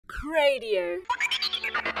Radio.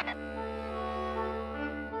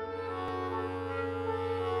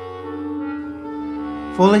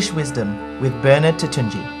 Foolish Wisdom with Bernard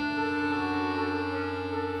Tatunji.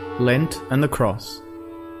 Lent and the Cross.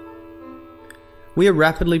 We are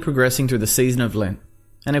rapidly progressing through the season of Lent,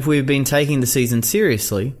 and if we have been taking the season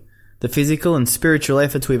seriously, the physical and spiritual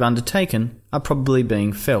efforts we've undertaken are probably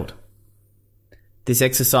being felt. This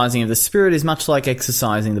exercising of the spirit is much like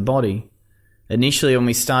exercising the body. Initially, when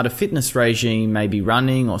we start a fitness regime, maybe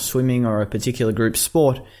running or swimming or a particular group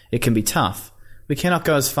sport, it can be tough. We cannot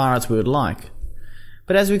go as far as we would like.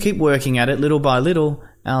 But as we keep working at it, little by little,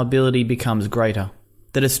 our ability becomes greater.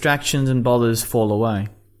 The distractions and bothers fall away.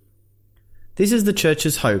 This is the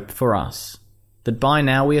Church's hope for us, that by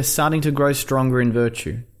now we are starting to grow stronger in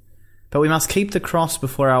virtue. But we must keep the cross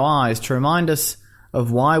before our eyes to remind us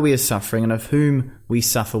of why we are suffering and of whom we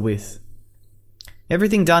suffer with.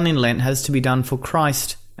 Everything done in Lent has to be done for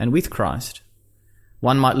Christ and with Christ.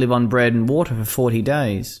 One might live on bread and water for 40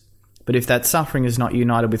 days, but if that suffering is not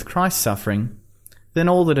united with Christ's suffering, then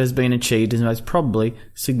all that has been achieved is most probably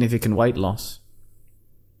significant weight loss.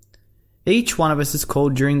 Each one of us is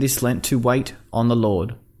called during this Lent to wait on the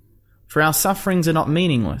Lord. For our sufferings are not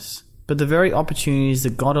meaningless, but the very opportunities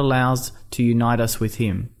that God allows to unite us with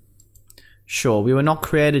Him. Sure, we were not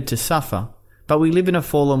created to suffer, but we live in a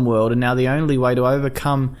fallen world, and now the only way to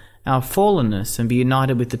overcome our fallenness and be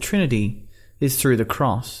united with the Trinity is through the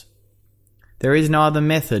cross. There is no other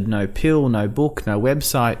method, no pill, no book, no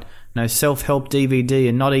website, no self-help DVD,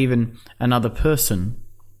 and not even another person.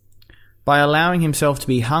 By allowing Himself to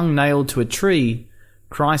be hung nailed to a tree,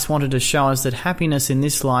 Christ wanted to show us that happiness in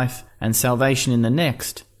this life and salvation in the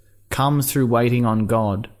next comes through waiting on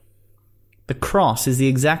God. The cross is the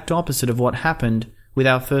exact opposite of what happened with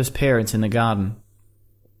our first parents in the garden.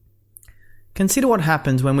 Consider what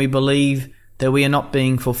happens when we believe that we are not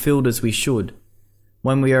being fulfilled as we should,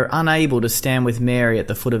 when we are unable to stand with Mary at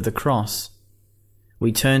the foot of the cross.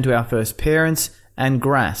 We turn to our first parents and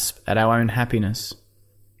grasp at our own happiness.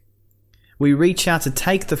 We reach out to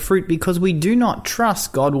take the fruit because we do not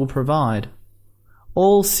trust God will provide.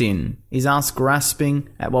 All sin is us grasping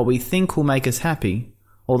at what we think will make us happy,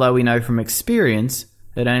 although we know from experience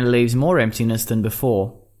it only leaves more emptiness than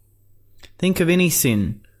before. Think of any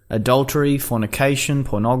sin: adultery, fornication,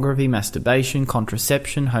 pornography, masturbation,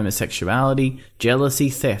 contraception, homosexuality, jealousy,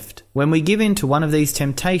 theft. When we give in to one of these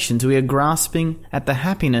temptations, we are grasping at the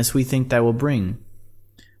happiness we think they will bring.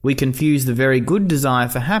 We confuse the very good desire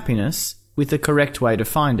for happiness with the correct way to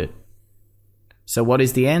find it. So what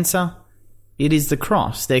is the answer? It is the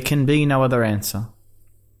cross. There can be no other answer.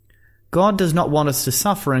 God does not want us to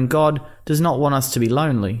suffer, and God does not want us to be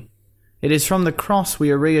lonely. It is from the cross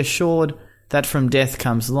we are reassured that from death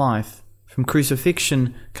comes life, from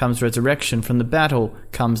crucifixion comes resurrection, from the battle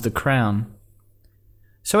comes the crown.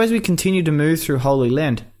 So as we continue to move through Holy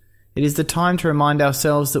Lent, it is the time to remind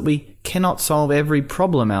ourselves that we cannot solve every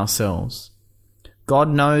problem ourselves. God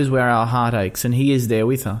knows where our heart aches, and He is there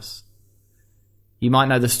with us. You might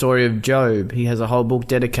know the story of Job. He has a whole book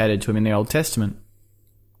dedicated to him in the Old Testament.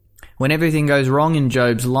 When everything goes wrong in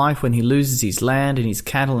Job's life, when he loses his land and his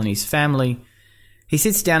cattle and his family, he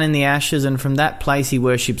sits down in the ashes, and from that place he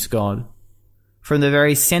worships God. From the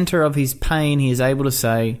very centre of his pain he is able to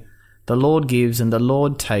say, "The Lord gives and the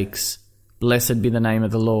Lord takes. Blessed be the name of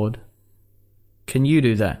the Lord." Can you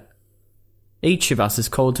do that? Each of us is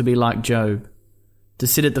called to be like Job, to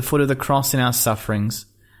sit at the foot of the cross in our sufferings,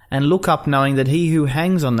 and look up knowing that He who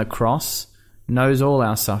hangs on the cross knows all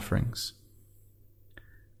our sufferings.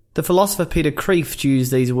 The philosopher Peter Kreeft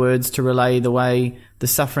used these words to relay the way the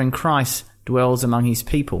suffering Christ dwells among His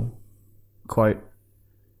people. Quote,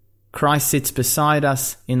 "Christ sits beside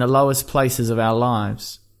us in the lowest places of our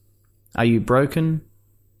lives. Are you broken?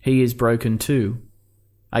 He is broken too.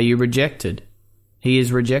 Are you rejected? He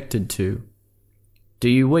is rejected too. Do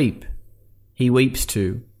you weep? He weeps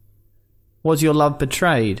too. Was your love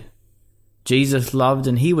betrayed? Jesus loved,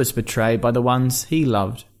 and He was betrayed by the ones He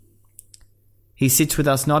loved. He sits with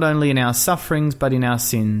us not only in our sufferings but in our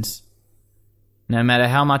sins. No matter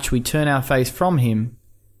how much we turn our face from Him,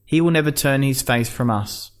 He will never turn His face from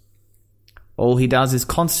us. All He does is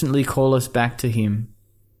constantly call us back to Him.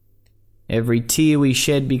 Every tear we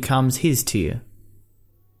shed becomes His tear.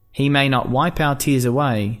 He may not wipe our tears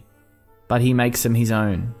away, but He makes them His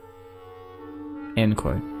own." End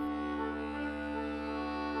quote.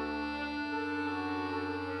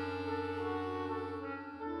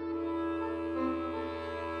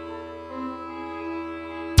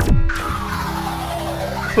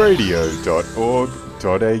 Radio.org.au